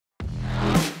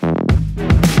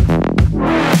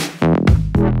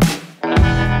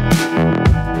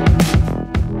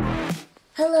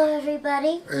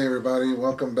everybody. Hey everybody,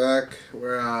 welcome back.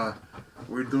 We're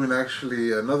doing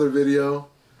actually another video.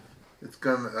 It's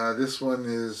gonna this one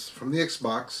is from the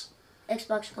Xbox.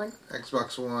 Xbox One.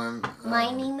 Xbox One.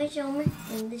 My name is Elmer,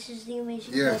 and this is the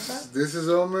amazing Yes, Grandpa. this is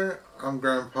Elmer. I'm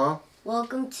Grandpa.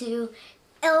 Welcome to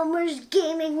Elmr'z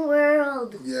Gaming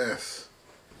World. Yes,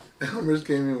 Elmer's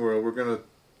Gaming World. We're gonna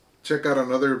check out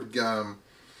another video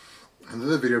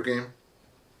game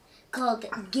Called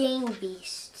Gang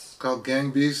Beasts. called Gang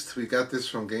Beast. We got this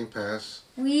from Game Pass.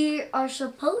 We are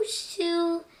supposed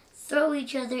to throw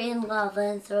each other in lava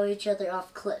and throw each other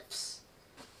off cliffs.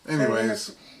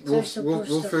 Anyways, we'll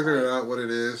figure it out what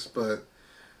it is, but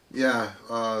yeah,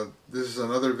 this is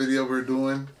another video we're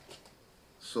doing.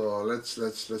 So let's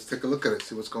take a look at it,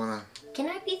 see what's going on. Can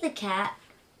I be the cat?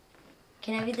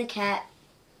 Can I be the cat?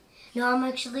 No, I'm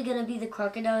actually gonna be the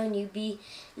crocodile and you be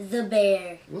the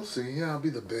bear. We'll see. Yeah, I'll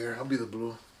be the bear. I'll be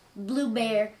the Blue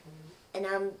bear, and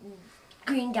I'm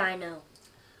green dino.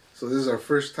 So this is our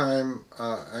first time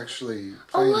actually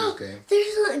playing this game.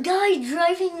 There's a guy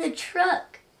driving the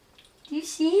truck. Do you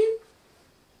see him?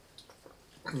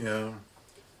 Yeah.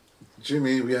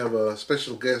 Jimmy, we have a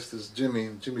special guest. Is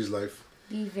Jimmy's life.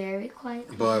 Be very quiet.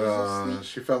 But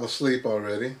she fell asleep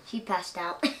already. She passed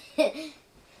out.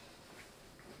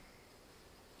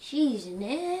 She's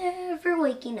never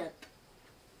waking up.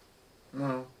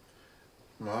 No.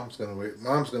 Mom's gonna wake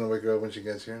her up when she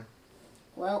gets here.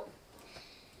 Well,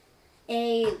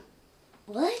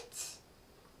 what?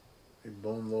 A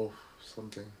bone loaf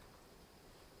something.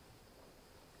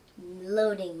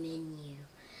 Loading menu.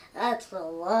 That's a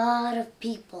lot of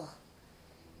people.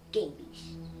 Game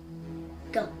Beast.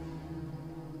 Go.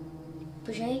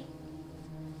 Push A.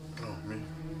 Oh, me.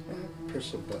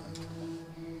 Press a button.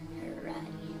 Alright.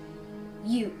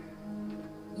 You.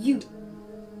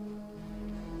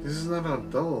 This is not a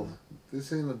double.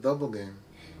 This ain't a double game.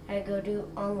 I go to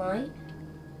online.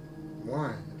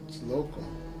 Why? It's local.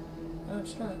 No,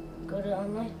 it's not. Go to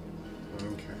online.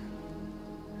 Okay.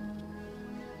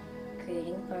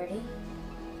 Creating party.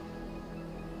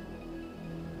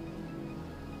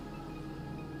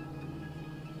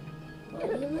 Why do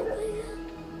you look like that?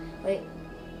 Wait.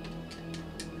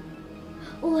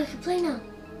 Oh, I can play now.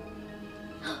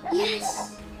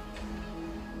 Yes!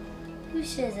 Who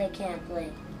says I can't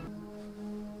play?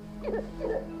 Why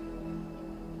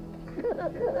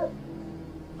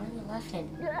are you laughing?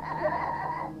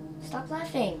 Stop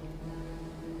laughing.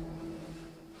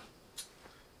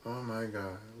 Oh my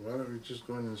God. Why are we just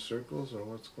going in circles or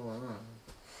what's going on?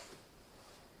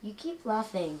 You keep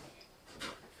laughing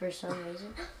for some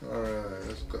reason. Alright,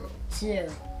 let's go. 2,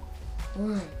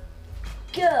 1,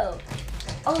 go!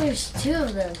 Oh, there's 2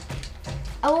 of them.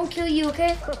 I won't kill you,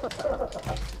 okay?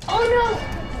 Oh no!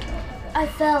 I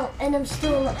fell and I'm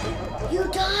still alive. You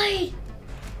died!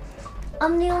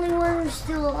 I'm the only one who's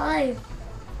still alive.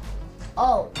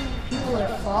 Oh, people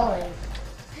are falling.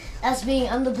 That's me,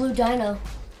 I'm the blue dino.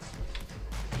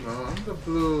 No, I'm the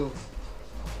blue.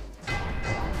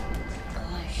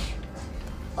 Gosh.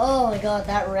 Oh my God,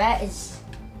 that rat is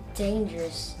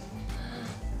dangerous.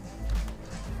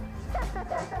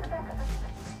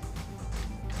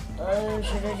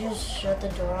 Should I just shut the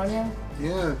door on him?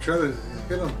 Yeah, try to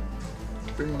hit him.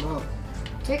 Bring him up.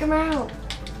 Take him out.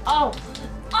 Oh!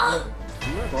 Oh!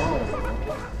 Oh.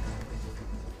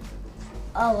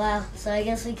 Oh wow, so I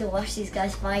guess we can watch these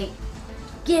guys fight.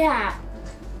 Get out!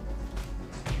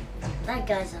 That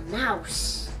guy's a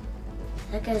mouse.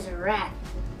 That guy's a rat.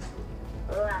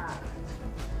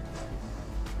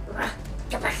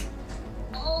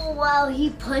 Oh wow, he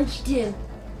punched him.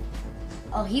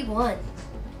 Oh, he won.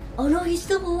 Oh no, he's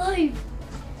still alive.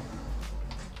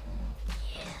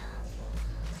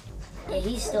 Yeah,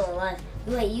 he's still alive.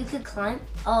 Wait, you could climb?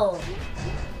 Oh,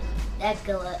 that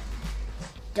go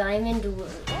Diamond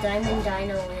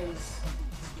Dino wins.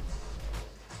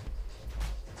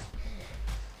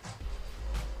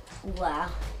 Wow.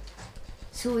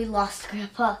 So we lost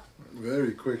Grandpa.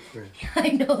 Very quickly.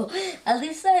 I know. At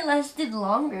least I lasted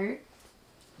longer.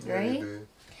 Yeah, Right? you did.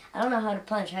 I don't know how to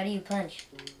punch. How do you punch?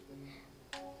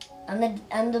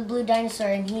 I'm the blue dinosaur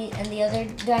and the other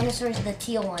dinosaur is the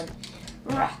teal one.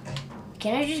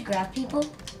 Can I just grab people?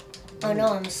 Oh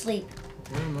no, I'm asleep.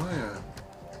 Where am I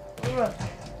at?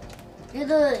 You're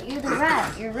the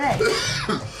rat. You're red. Did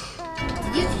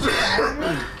you just grab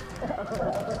me?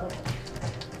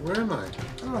 Where am I? I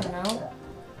don't know.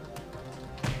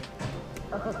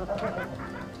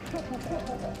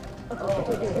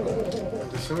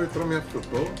 Did somebody throw me off the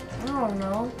boat? I don't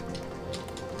know.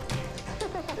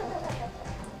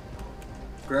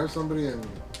 Grab somebody and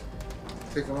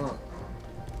take them out.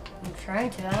 I'm trying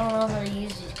to. I don't know how to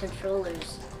use these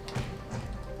controllers.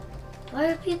 Why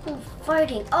are people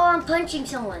fighting? Oh, I'm punching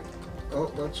someone.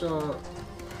 Oh, watch out.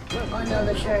 Oh no,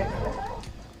 the shark.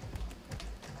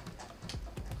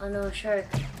 Oh no, shark.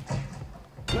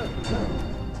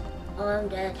 Oh, I'm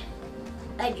dead.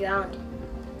 I drowned.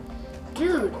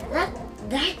 Dude,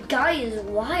 that guy is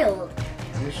wild.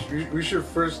 We should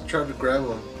first try to grab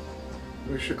him.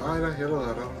 We should.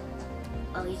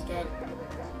 Oh, he's dead.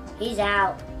 He's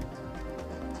out.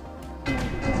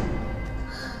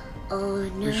 Oh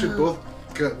no. We should both.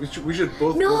 We should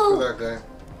both No. go for that guy.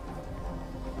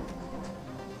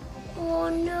 Oh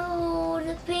no,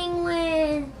 the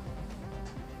penguin.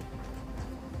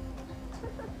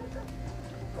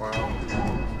 Wow.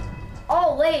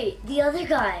 Oh wait, the other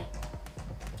guy.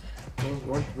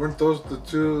 Weren't those the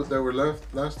two that were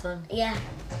left last time? Yeah.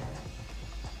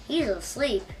 He's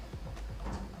asleep.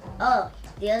 Oh,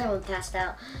 the other one passed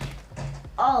out.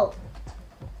 Oh.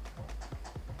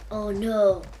 Oh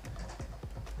no.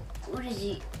 What is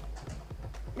he?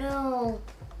 No.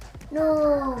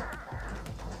 No.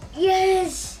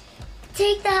 Yes!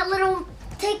 Take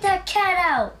that cat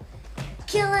out!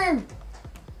 Kill him!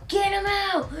 Get him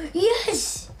out!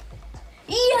 Yes!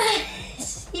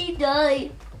 Yes! He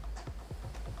died.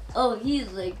 Oh, he's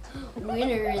like,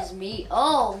 winner is me.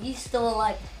 Oh, he's still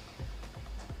alive.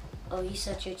 Oh, he's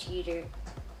such a cheater.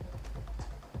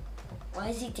 Why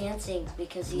is he dancing?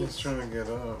 Because He's trying to get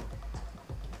up.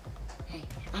 Hey,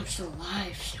 I'm still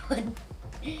alive, son.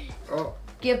 Oh.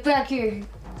 Get back here.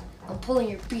 I'm pulling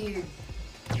your beard.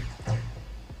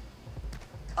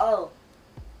 Oh.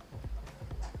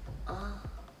 Oh.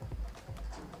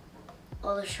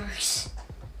 Oh, the sharks.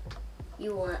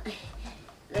 You won.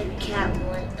 The cat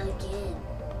won again.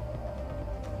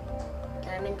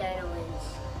 Diamond Dino wins.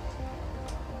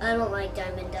 I don't like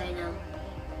Diamond Dino.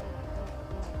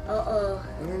 Uh-oh.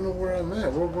 I don't know where I'm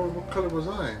at. What color was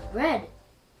I? Red.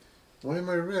 Why am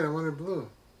I red? I wanted blue.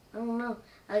 I don't know.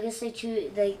 I guess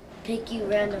they pick you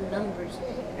random numbers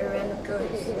or random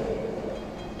colors.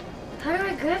 How do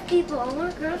I grab people? I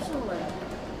want to grab someone.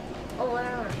 Oh, where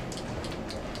am I?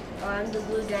 Oh, I'm the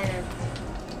blue dino.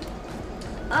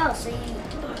 Oh, so you...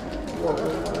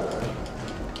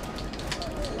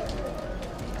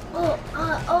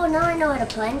 Oh, now I know how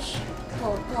to punch.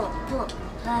 Pull.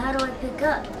 How do I pick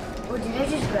up? Oh, did I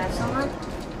just grab someone?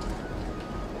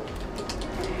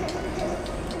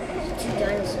 Two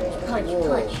dinosaurs.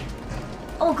 Punch.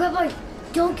 Oh, grab my...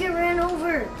 Don't get ran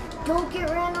over. Don't get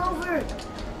ran over.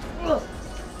 Ugh.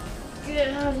 Get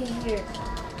out of here.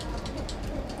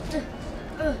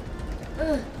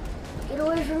 Get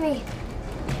away from me.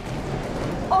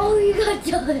 Oh, you got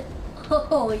done.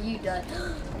 Oh, you died.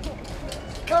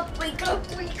 Wake up.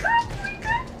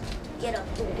 Get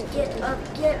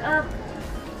up.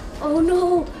 Oh,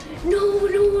 no.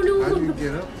 How do you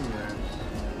get up from there?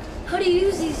 How do you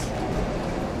use these?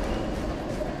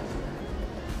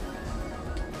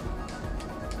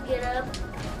 Get up.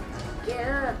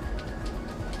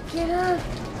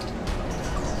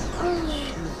 Oh,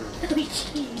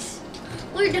 jeez.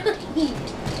 We're dying.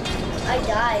 I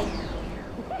died.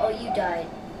 Oh, you died.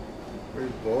 We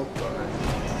both died.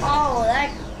 Oh,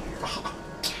 that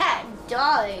cat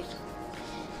died.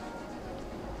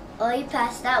 Oh, he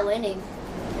passed out winning.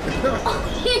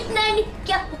 Oh, and then he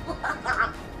got...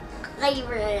 I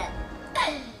ran.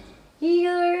 He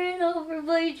got ran over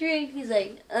by a drink. He's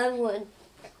like, I won.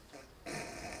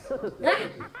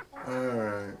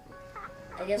 Alright.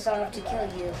 I guess I'll have to kill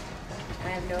you. I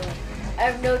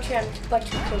have no chance but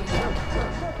to kill you.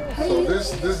 So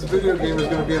this video game is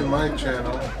gonna be on my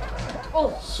channel.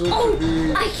 Oh,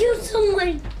 I killed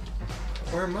someone.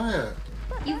 Where am I at?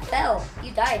 You fell.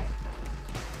 You died.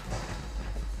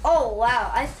 Oh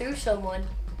wow, I threw someone.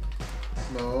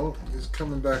 No, he's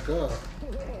coming back up.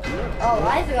 Oh,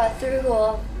 I got through.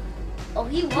 Oh,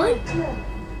 he won.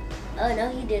 Oh no,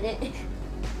 he didn't.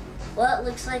 Well, it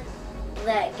looks like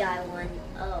that guy won.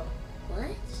 Oh,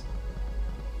 what?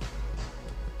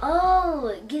 Oh,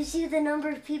 it gives you the number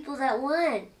of people that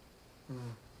won.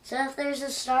 So if there's a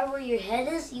star where your head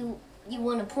is, you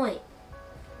won a point.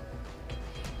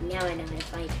 Now I know how to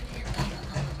fight.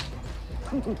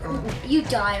 You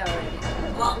died already.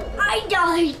 Oh, I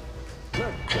died. I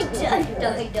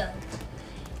died.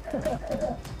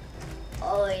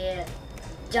 Oh yeah.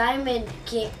 Diamond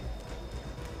King.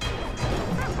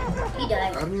 He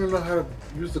died. I don't even know how to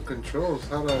use the controls.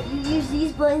 How to... You use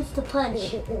these buttons to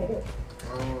punch.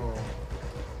 Oh.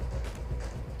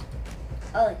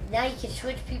 Oh, now you can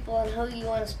switch people on who you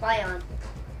want to spy on.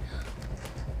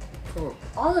 Cool.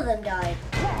 All of them died.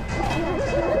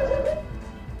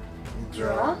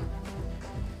 Draw?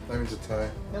 That means a tie.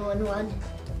 No one won.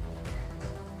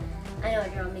 I know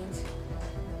what draw means.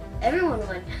 Everyone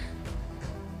won.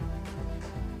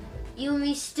 You and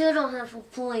me still don't have a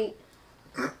point.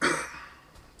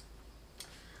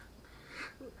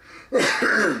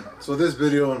 So this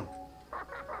video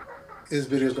is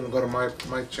gonna go to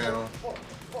my channel.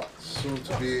 Soon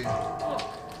to be. Oh,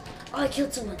 I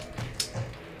killed someone.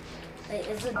 Wait,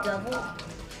 is it double?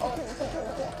 Oh.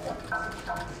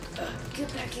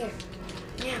 Get back here.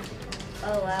 Now.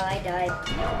 Oh wow, I died.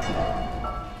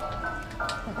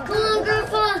 Come on,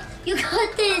 Grandpa! You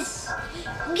got this!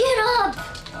 Get up!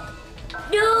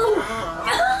 No!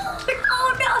 No!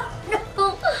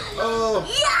 Oh!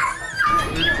 Yes!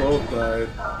 We both died.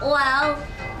 Wow.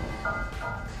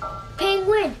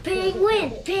 Penguin!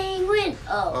 Penguin! Penguin!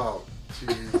 Oh. Oh,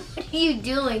 jeez. What are you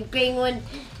doing, Penguin?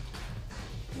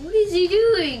 What is he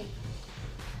doing?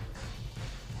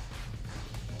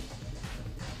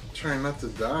 Trying not to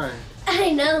die.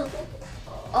 I know.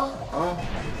 Oh. Oh.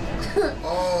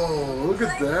 Oh, look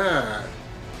at that.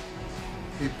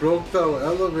 He broke the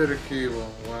elevator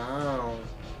cable. Wow.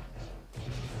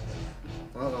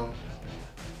 Uh-oh.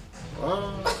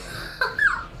 Wow.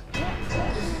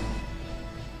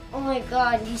 Oh my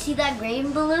god, you see that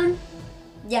green balloon?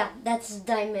 Yeah, that's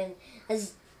Diamond.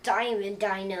 That's Diamond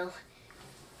Dino.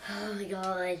 Oh my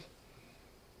god.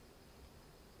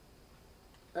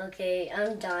 Okay,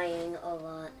 I'm dying a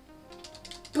lot.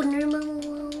 I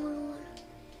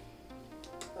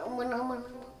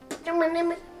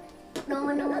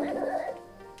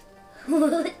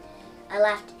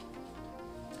laughed.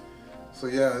 So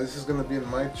yeah, this is gonna be in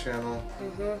my channel.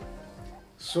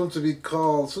 Soon to be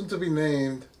called, soon to be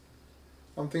named.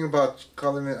 I'm thinking about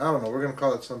calling it, I don't know, we're gonna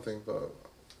call it something, but...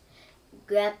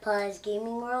 Grandpa's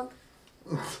Gaming World?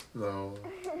 No.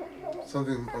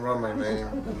 Something around my name,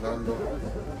 Nando.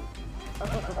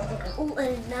 Oh,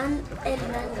 Nando.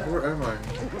 Where am I?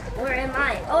 Where am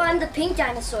I? Oh, I'm the pink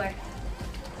dinosaur.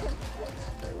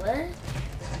 What?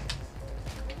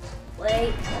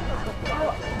 Wait.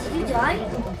 Oh, did you die?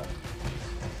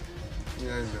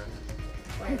 Yeah,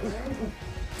 I did. Wait,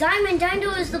 Diamond Dino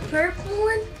is the purple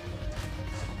one?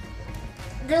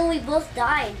 Then we both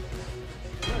died.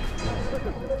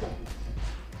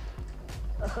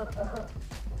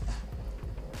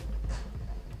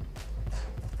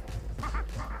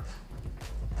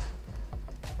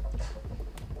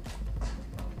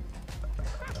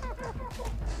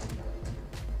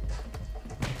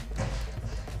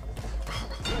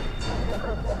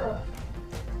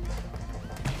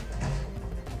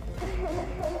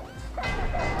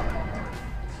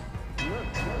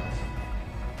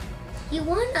 You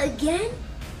won again?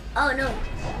 Oh no,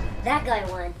 that guy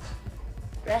won.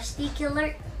 Rusty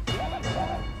Killer.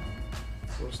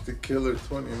 Rusty Killer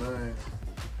 29.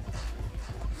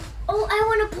 Oh, I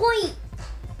want a point.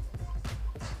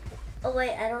 Oh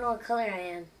wait, I don't know what color I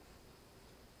am.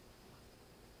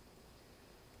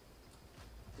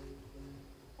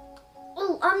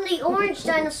 Oh, I'm the orange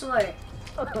dinosaur.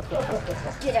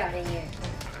 Get out of here.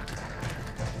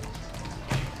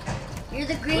 You're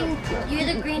the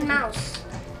green mouse.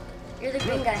 You're the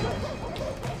green guy.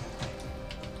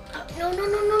 No, no,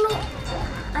 no, no, no.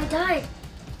 I died.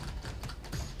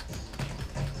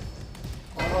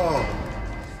 Oh.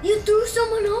 You threw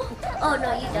someone off? Oh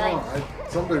no, you died. Oh,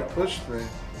 somebody pushed me.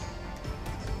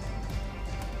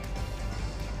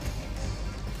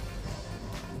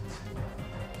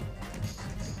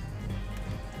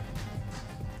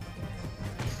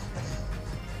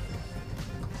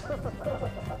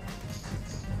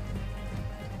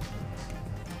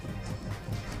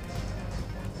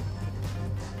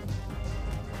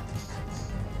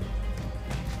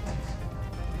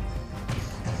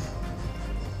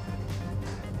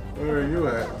 Where are you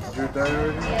at? Did you die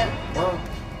already? Yeah. Oh.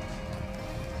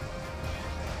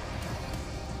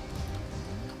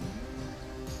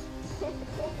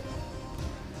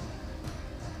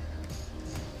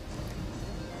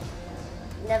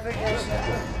 Never just.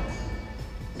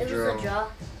 It was Draw. a draw.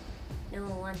 No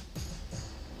one won.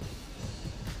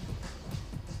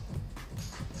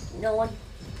 No one.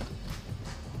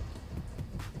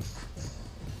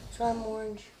 So I'm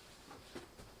orange.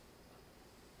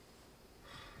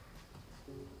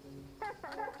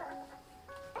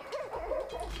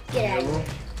 Get out of here.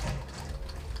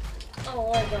 Oh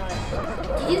my god.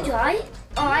 Did you die?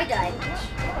 Oh, I died.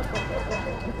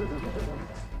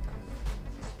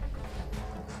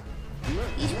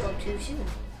 He spoke too soon.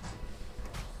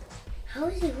 How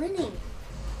is he winning?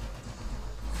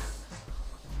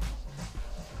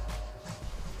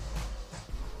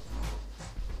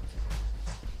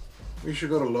 We should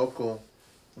go to local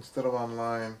instead of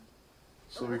online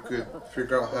so we could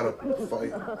figure out how to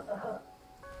fight.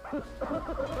 Alright,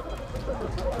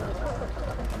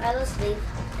 let's leave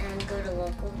and go to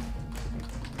local.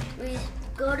 We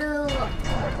go to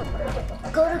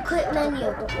quit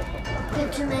menu.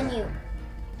 Quit to menu.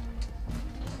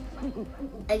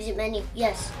 Exit menu.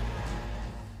 Yes.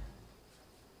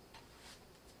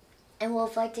 And we'll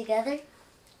fight together.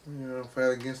 Yeah,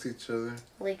 fight against each other.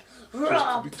 Like,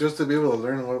 just to be able to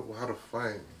learn how to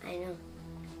fight. I know.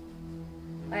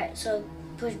 Alright, so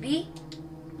push B?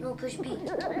 No, push B.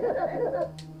 Oh,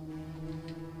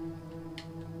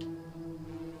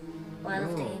 I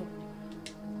left the game.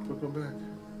 Go back.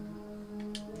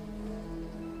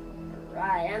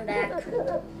 Right, I'm back.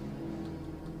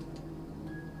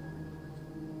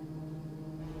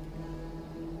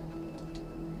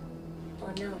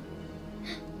 Oh no.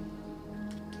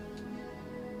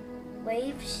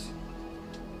 Waves?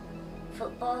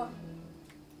 Football?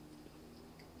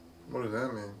 What does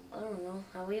that mean? I don't know.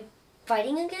 Are we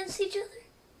fighting against each other?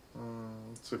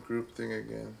 It's a group thing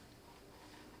again.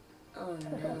 Oh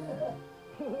no.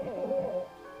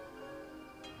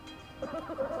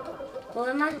 Who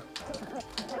am I?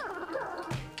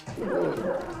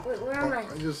 Where am I?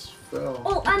 I just fell.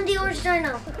 Oh, I'm the orange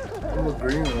dino. I'm the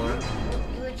green one.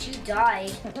 But you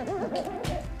died.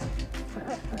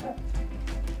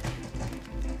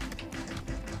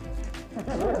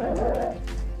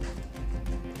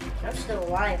 I'm still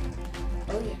alive.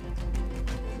 Oh yeah.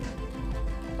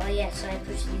 Oh yeah, so I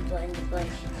pushed these buttons a bunch.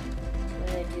 What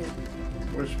do I do?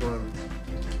 Which one?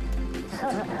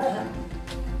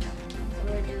 What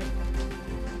do I do?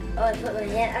 Oh,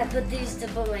 I put these to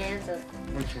put my hands up.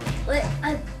 Which one? Wait,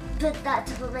 I put that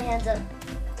to put my hands up.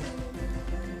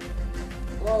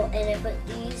 Well, and I put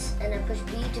these, and I push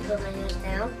B to put my hands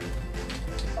down.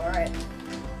 Alright.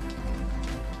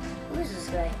 Who is this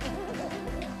guy?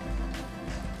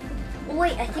 Oh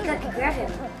wait, I think I can grab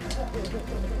him. It's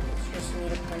just me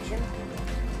to punch him.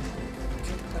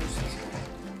 To punch this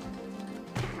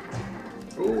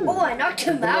guy. Ooh. Oh, I knocked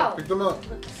him out. Pick them up.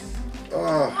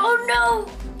 Oh no!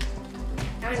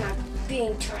 I'm not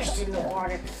being touched in the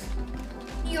water.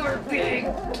 You're big.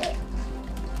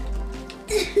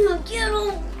 Get him! Get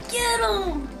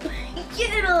him!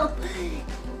 Get him!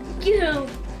 Get him!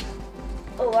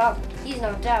 Oh wow, he's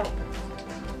knocked out.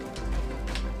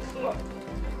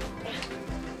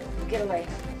 Get away.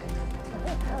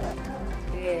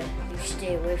 Yeah, you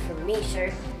stay away from me,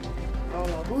 sir. I don't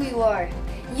know who you are.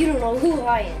 You don't know who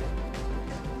I am.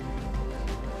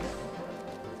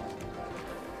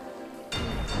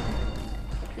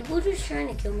 People just trying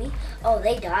to kill me? Oh,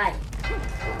 they died.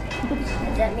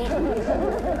 Does that mean?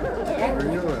 Where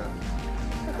are you at?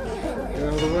 Get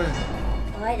out of the way.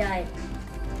 Oh, I died.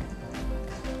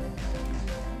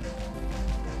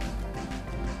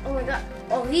 Oh my god.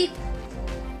 Oh,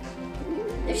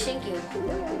 they're sinking.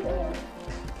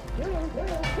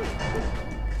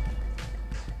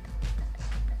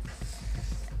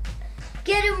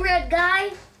 Get him, red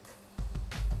guy.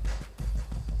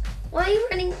 Why are you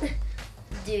running?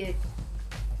 Dude.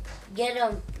 Get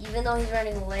him. Even though he's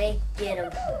running away, get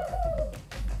him.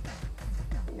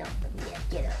 No, yeah,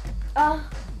 get him. Oh.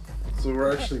 So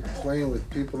we're actually playing with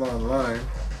people online,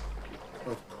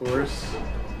 of course,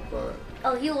 but...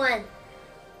 Oh, he won.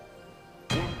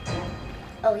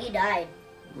 Oh, he died.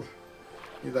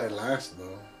 He died last,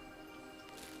 though.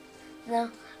 No,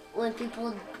 when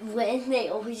people win, they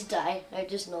always die. I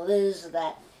just know this is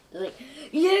that. They're like,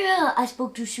 yeah, I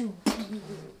spoke too soon.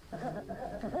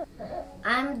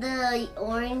 I'm the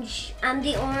orange. I'm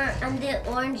the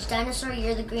orange dinosaur.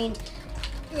 You're the green.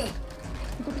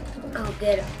 Oh,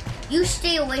 get him. You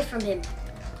stay away from him.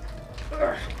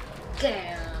 Get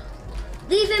him.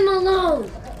 Leave him alone.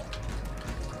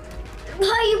 Why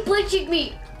are you punching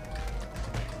me?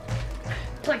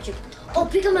 Punch him. Oh,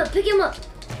 pick him up. Pick him up.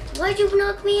 Why'd you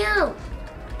knock me out?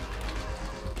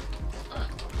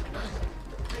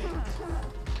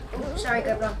 Oh, sorry,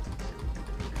 Grandpa.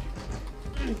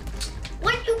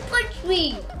 Why'd you punch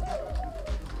me?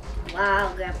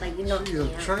 Wow, Grandpa, you knocked me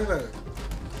out. I'm trying to...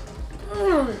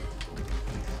 Oh.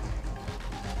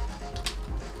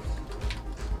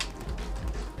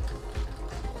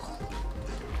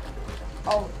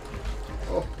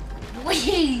 Why did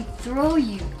he throw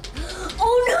you?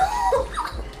 Oh no!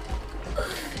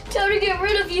 Time to get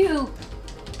rid of you!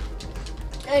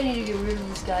 I need to get rid of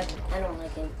this guy. I don't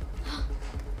like him.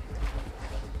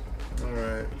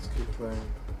 Alright, let's keep playing.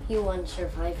 He won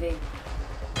surviving.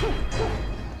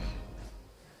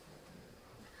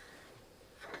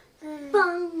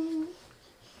 Bang!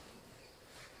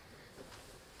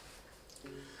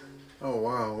 Oh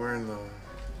wow, we're in the...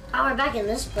 Oh, we're back in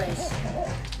this place.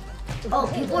 Oh,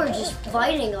 people are just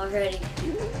fighting already.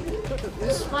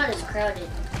 This spot is crowded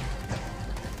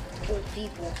with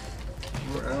people.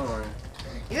 Where am I?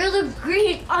 You're the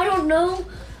green. I don't know.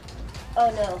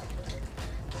 Oh no.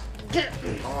 Get.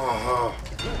 Oh.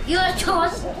 You got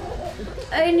tossed.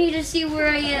 I need to see where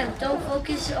I am. Don't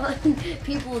focus on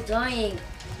people dying.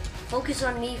 Focus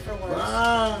on me for once.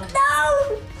 Ah.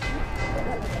 No!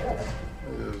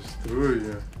 I just threw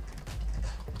you.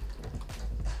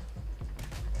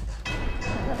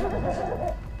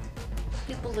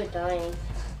 People are dying.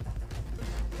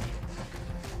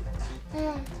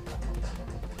 Oh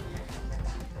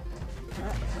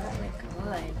my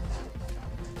god.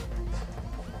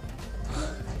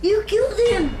 You killed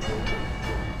him!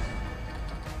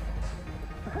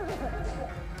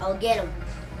 I'll get him.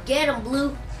 Get him,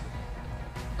 Blue.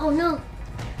 Oh no.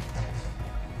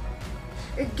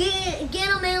 Get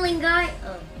him, alien guy.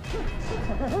 Oh.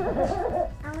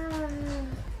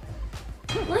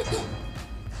 What?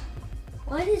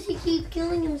 Why does he keep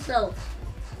killing himself?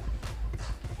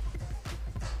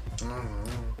 I don't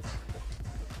know.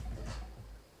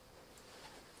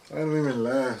 I don't even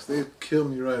last. They kill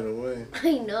me right away.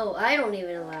 I know. I don't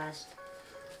even last.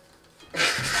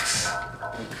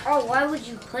 Oh, why would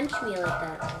you punch me like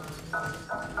that?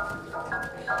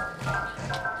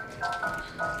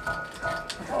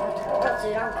 That's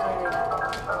it, I'm coming.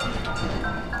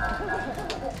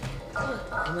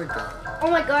 Oh my god. Oh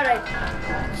my god,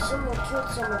 someone killed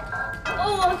someone.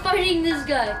 Oh, I'm fighting this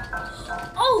guy.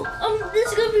 Oh,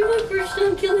 this is gonna be my first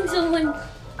time killing someone.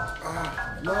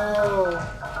 Ah, no.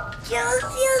 Kill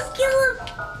him.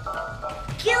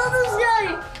 Kill this guy.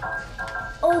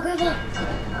 Oh, grandma.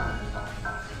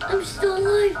 I'm still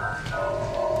alive.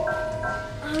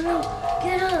 Oh no,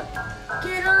 get up.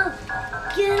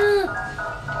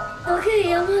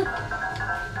 Okay, I'm up.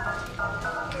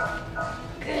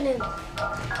 Get him.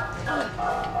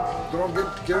 Don't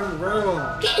get him, grab him.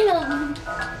 Get him.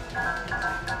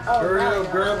 Oh, Hurry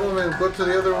up, grab him and go to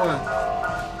the other one.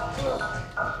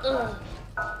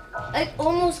 I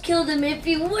almost killed him if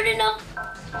he wouldn't have.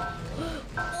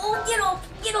 Oh, get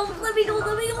off, let me go.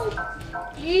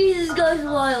 Jesus, this guy's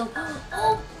wild.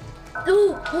 Oh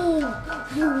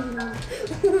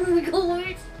my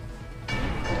god.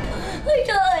 I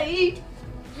died.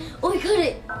 Oh, I cut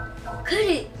it. Cut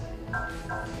it.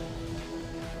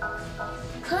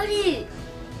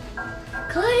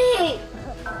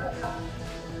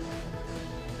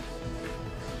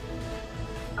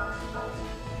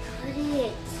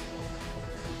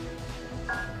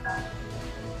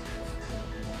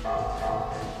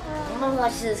 I'm gonna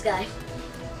watch this guy.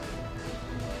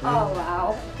 Oh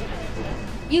wow.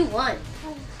 You won.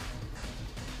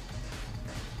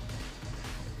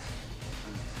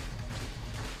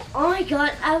 Oh my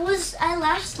god, I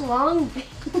last long.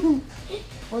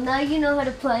 Well, now you know how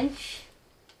to punch.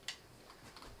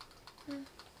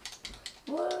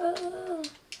 Whoa.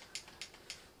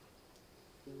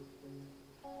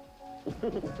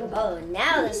 Oh,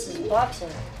 now this is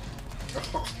boxing.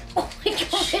 Oh my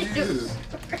god. Jesus.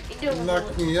 You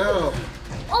knocked me out.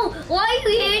 Oh, why are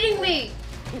you hitting me?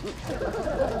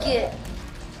 Get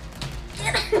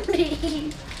out of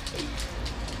here.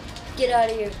 Get out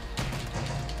of here.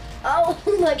 Oh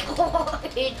my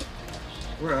god.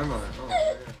 Where am I? Oh,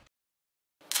 man.